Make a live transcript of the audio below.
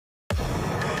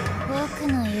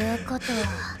言うこと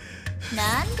は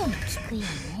何度も聞くよね。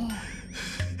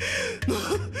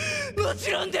もち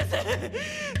ろんで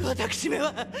す。私め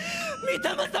は御霊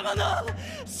様の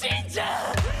信者。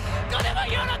これも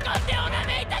喜んでおな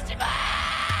めいたしま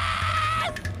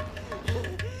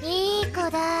す。いい子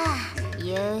だ。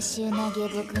優秀な下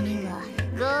僕には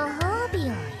ご褒美を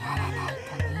やらない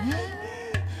とね。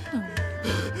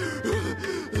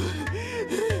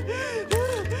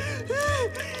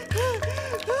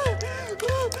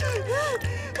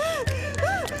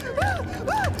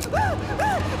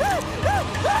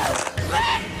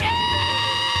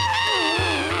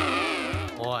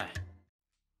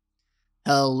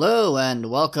Hello and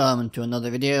welcome to another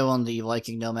video on the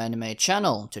VikingGnomeAnime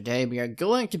channel. Today we are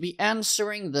going to be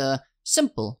answering the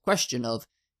simple question of,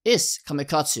 is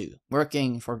KamiKatsu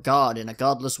working for God in a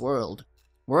godless world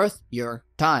worth your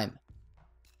time?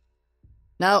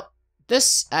 Now,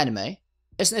 this anime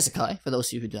is an isekai, for those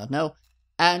of you who do not know,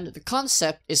 and the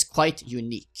concept is quite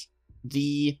unique.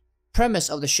 The premise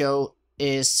of the show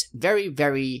is very,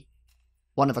 very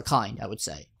one of a kind, I would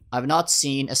say. I've not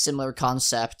seen a similar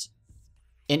concept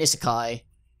in isekai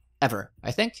ever,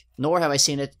 I think, nor have I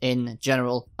seen it in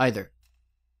general either.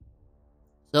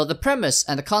 So the premise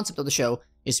and the concept of the show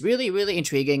is really, really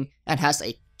intriguing and has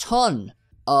a ton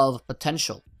of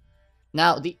potential.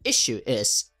 Now, the issue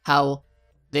is how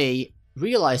they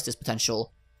realize this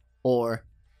potential, or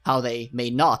how they may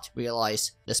not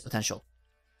realize this potential.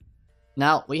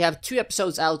 Now, we have 2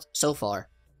 episodes out so far,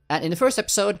 and in the first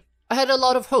episode, I had a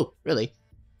lot of hope, really.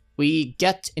 We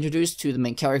get introduced to the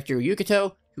main character,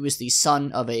 Yukito, who is the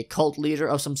son of a cult leader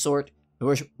of some sort,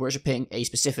 worshipping a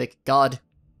specific god.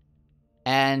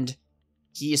 And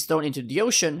he is thrown into the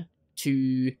ocean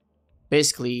to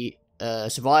basically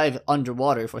survive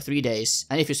underwater for 3 days.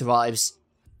 And if he survives,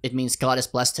 it means God has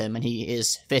blessed him and he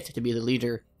is fit to be the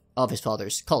leader of his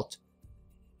father's cult.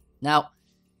 Now,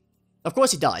 of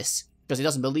course he dies, because he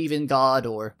doesn't believe in God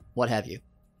or what have you.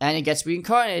 And he gets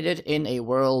reincarnated in a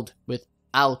world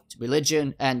without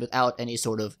religion and without any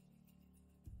sort of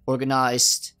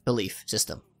organized belief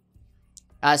system,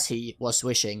 as he was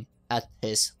wishing at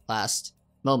his last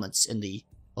moments in the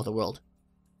other world.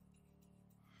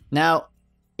 Now,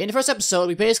 in the first episode,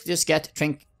 we basically just get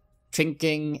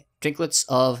trinklets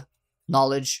of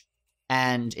knowledge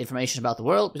and information about the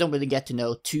world. We don't really get to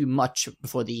know too much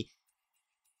before the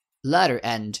latter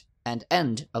end of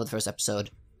the first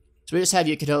episode. So we just have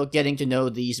Yukito getting to know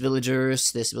these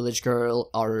villagers, this village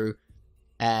girl, Aru,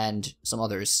 and some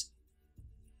others.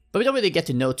 But we don't really get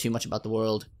to know too much about the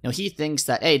world. You know, he thinks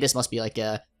that, hey, this must be like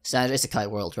a standard isekai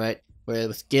world, right? Where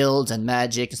with guilds and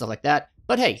magic and stuff like that.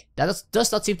 But hey, that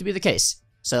does not seem to be the case.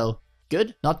 So,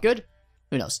 good? Not good?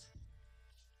 Who knows?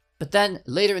 But then,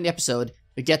 later in the episode,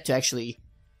 we get to actually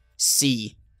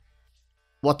see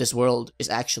what this world is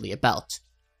actually about.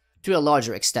 To a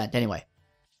larger extent, anyway.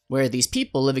 Where these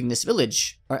people living in this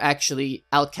village are actually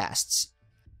outcasts.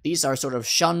 These are sort of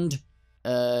shunned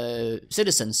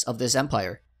citizens of this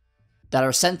empire that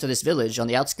are sent to this village on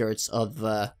the outskirts of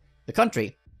the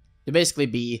country to basically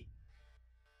be,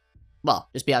 well,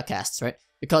 just be outcasts, right?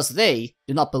 Because they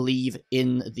do not believe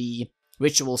in the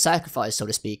ritual sacrifice, so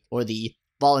to speak, or the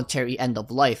voluntary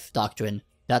end-of-life doctrine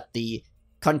that the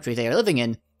country they are living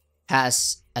in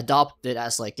has adopted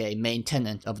as like a main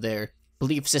tenet of their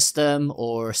belief system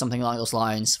or something along those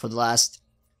lines for the last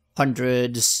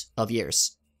hundreds of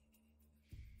years.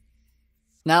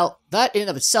 Now, that in and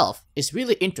of itself is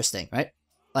really interesting, right?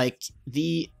 Like,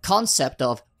 the concept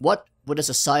of what would a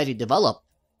society develop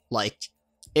like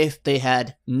if they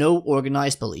had no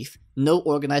organized belief, no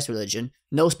organized religion,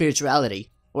 no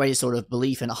spirituality, or any sort of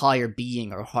belief in a higher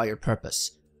being or a higher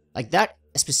purpose. Like, that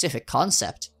specific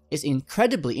concept is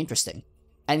incredibly interesting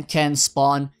and can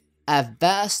spawn a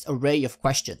vast array of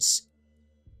questions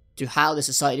to how the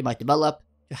society might develop,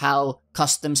 to how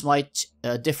customs might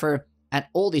differ, and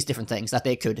all these different things that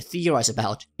they could theorize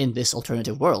about in this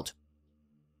alternative world.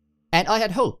 And I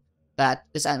had hope that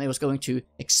this anime was going to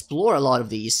explore a lot of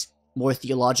these more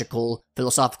theological,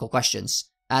 philosophical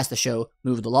questions as the show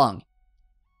moved along.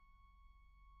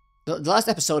 The last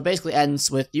episode basically ends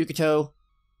with Yukito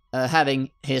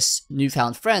having his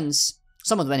newfound friends,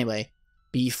 some of them anyway,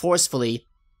 be forcefully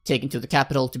taken to the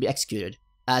capital to be executed,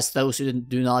 as those who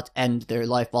do not end their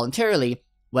life voluntarily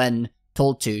when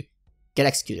told to get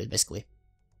executed, basically.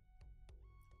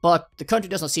 But the country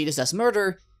does not see this as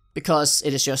murder, because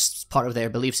it is just part of their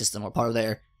belief system, or part of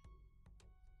their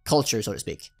culture, so to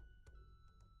speak.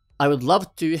 I would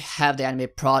love to have the anime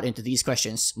prod into these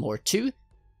questions more too,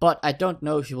 but I don't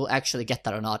know if you will actually get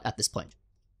that or not at this point.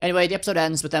 Anyway, the episode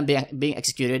ends with them being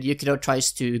executed. Yukito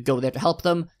tries to go there to help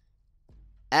them,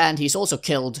 and he's also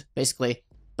killed, basically.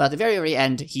 But at the very, very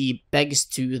end, he begs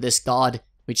to this god,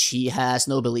 which he has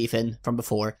no belief in from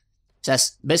before.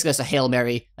 Says, basically as a Hail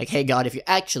Mary, like, hey God, if you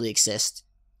actually exist,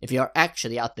 if you are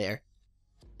actually out there,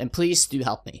 then please do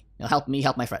help me. You know, help me,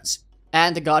 help my friends.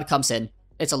 And the god comes in.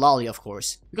 It's a lolly, of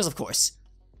course. Because of course.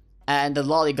 And the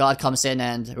lolly god comes in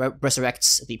and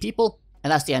resurrects the people,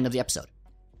 and that's the end of the episode.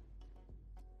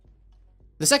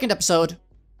 The second episode,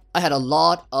 I had a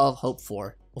lot of hope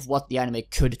for, of what the anime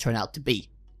could turn out to be.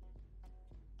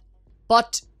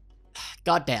 But,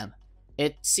 goddamn,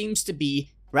 it seems to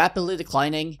be rapidly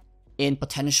declining in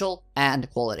potential and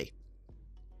quality.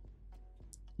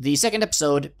 The second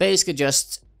episode basically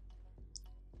just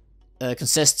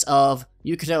consists of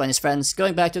Yukito and his friends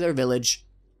going back to their village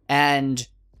and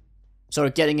sort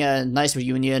of getting a nice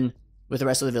reunion with the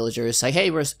rest of the villagers. Like, hey,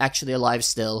 we're actually alive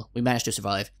still. We managed to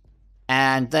survive.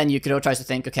 And then Yukito tries to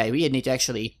think, okay, we need to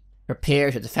actually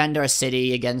prepare to defend our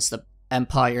city against the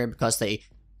Empire because they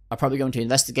are probably going to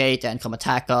investigate and come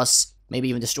attack us, maybe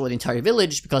even destroy the entire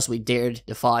village because we dared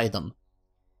defy them.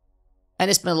 And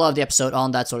they spend a lot of the episode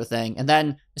on that sort of thing, and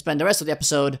then they spend the rest of the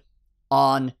episode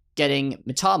on getting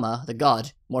Mitama, the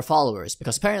god, more followers,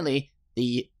 because apparently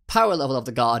the power level of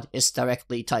the god is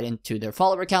directly tied into their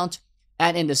follower count,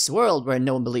 and in this world where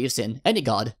no one believes in any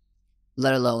god,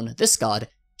 let alone this god,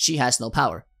 she has no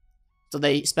power. So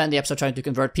they spend the episode trying to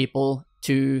convert people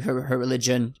to her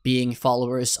religion, being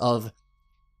followers of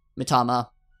Mitama,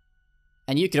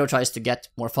 and Yukito tries to get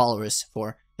more followers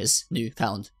for his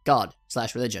newfound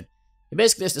god/religion. He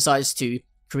basically just decides to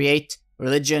create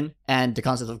religion and the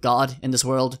concept of God in this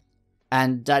world,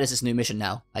 and that is his new mission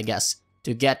now, I guess,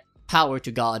 to get power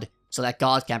to God so that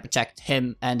God can protect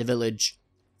him and the village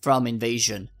from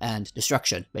invasion and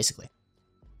destruction, basically.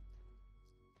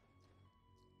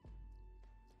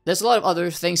 There's a lot of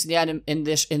other things in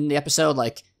the episode,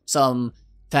 like some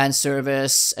fan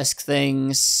service-esque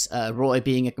things, Roy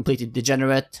being a completely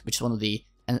degenerate, which is one of the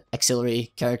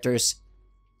auxiliary characters,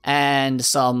 and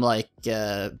some, like,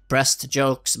 breast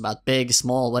jokes about big,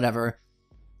 small, whatever,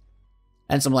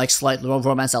 and some, like, slight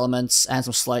romance elements, and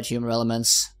some slight humor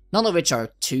elements, none of which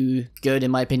are too good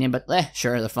in my opinion, but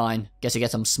sure, they're fine. Guess you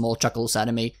get some small chuckles out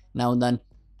of me now and then.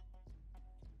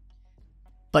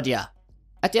 But yeah,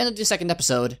 at the end of the second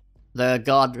episode, the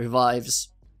god revives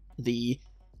the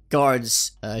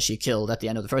guards she killed at the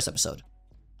end of the first episode,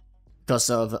 because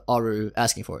of Aru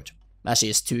asking for it, as she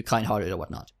is too kind-hearted or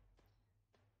whatnot.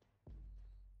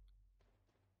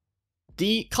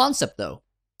 The concept, though,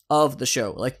 of the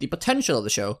show, like the potential of the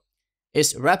show,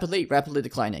 is rapidly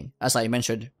declining, as I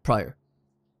mentioned prior.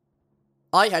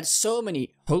 I had so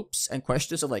many hopes and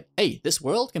questions of like, hey, this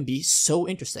world can be so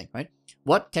interesting, right?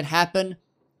 What can happen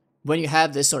when you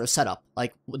have this sort of setup?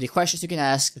 Like, the questions you can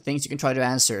ask, the things you can try to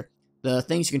answer, the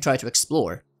things you can try to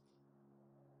explore.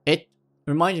 It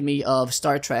reminded me of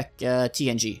Star Trek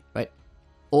TNG, right?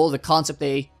 All the concept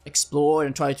they explored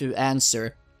and tried to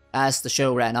answer as the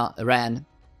show ran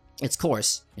its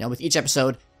course. You know, with each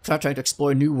episode, trying to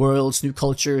explore new worlds, new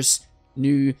cultures,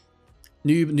 new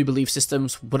belief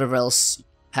systems, whatever else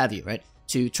have you, right?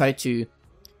 To try to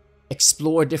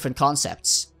explore different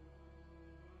concepts.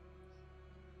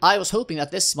 I was hoping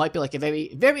that this might be like a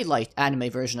very, very light anime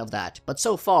version of that, but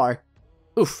so far,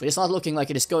 it's not looking like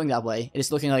it is going that way. It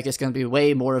is looking like it's going to be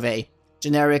way more of a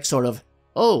generic sort of,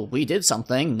 oh, we did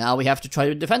something, now we have to try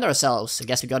to defend ourselves. I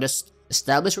guess we gotta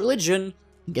establish religion,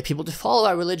 get people to follow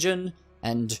our religion,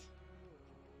 and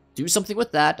do something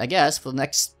with that, I guess, for the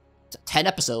next 10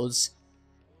 episodes.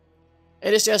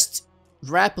 It is just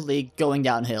rapidly going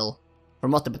downhill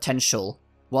from what the potential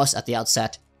was at the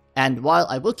outset. And while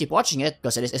I will keep watching it,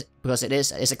 because it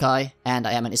is isekai, and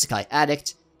I am an isekai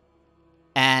addict,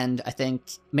 and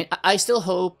I still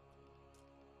hope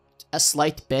a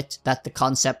slight bit that the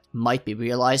concept might be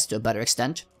realized to a better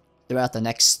extent throughout the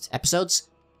next episodes.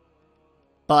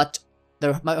 But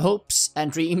my hopes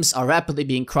and dreams are rapidly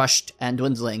being crushed and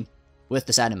dwindling with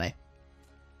this anime.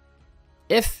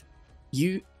 If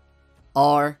you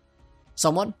are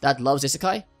someone that loves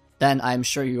isekai, then I'm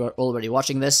sure you are already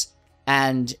watching this,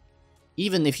 and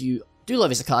even if you do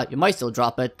love isekai, you might still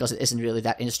drop it because it isn't really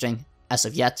that interesting as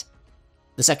of yet.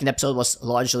 The second episode was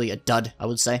largely a dud, I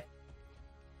would say.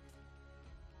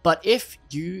 But if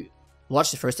you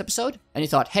watched the first episode and you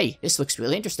thought, hey, this looks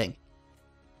really interesting,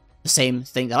 the same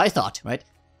thing that I thought, right?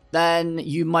 Then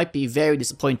you might be very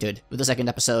disappointed with the second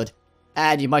episode,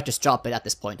 and you might just drop it at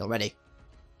this point already.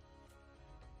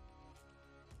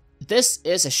 This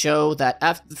is a show that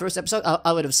after the first episode,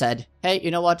 I would have said, hey,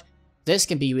 you know what? This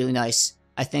can be really nice.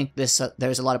 I think there's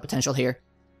a lot of potential here,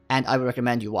 and I would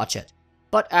recommend you watch it.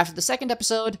 But after the second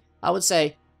episode, I would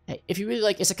say, hey, if you really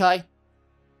like Isekai,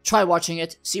 try watching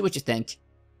it, see what you think.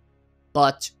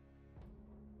 But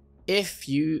if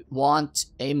you want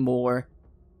a more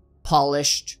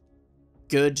polished,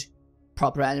 good,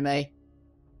 proper anime,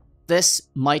 this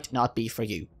might not be for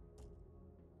you.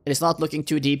 It is not looking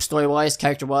too deep story-wise,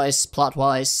 character-wise,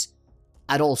 plot-wise,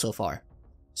 at all so far.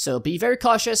 So be very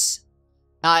cautious,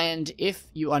 and if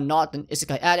you are not an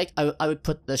Isekai addict, I would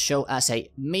put the show as a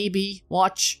maybe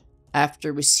watch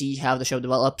after we see how the show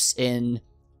develops in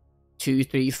 2,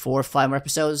 3, 4, 5 more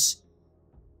episodes,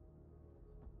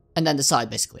 and then decide,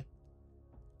 basically.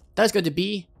 That is going to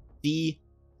be the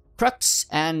crux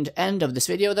and end of this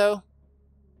video, though.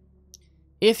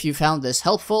 If you found this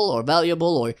helpful or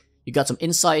valuable, or you got some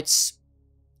insights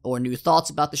or new thoughts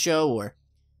about the show, or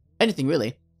anything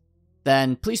really,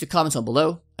 then please do comment down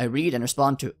below. I read and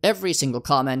respond to every single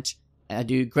comment, and I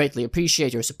do greatly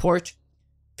appreciate your support.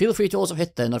 Feel free to also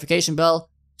hit the notification bell,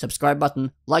 subscribe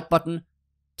button, like button,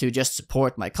 to just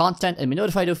support my content and be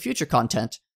notified of future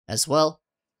content as well.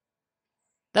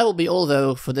 That will be all,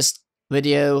 though, for this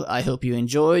video. I hope you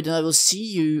enjoyed, and I will see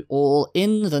you all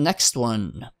in the next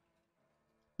one.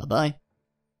 Bye-bye.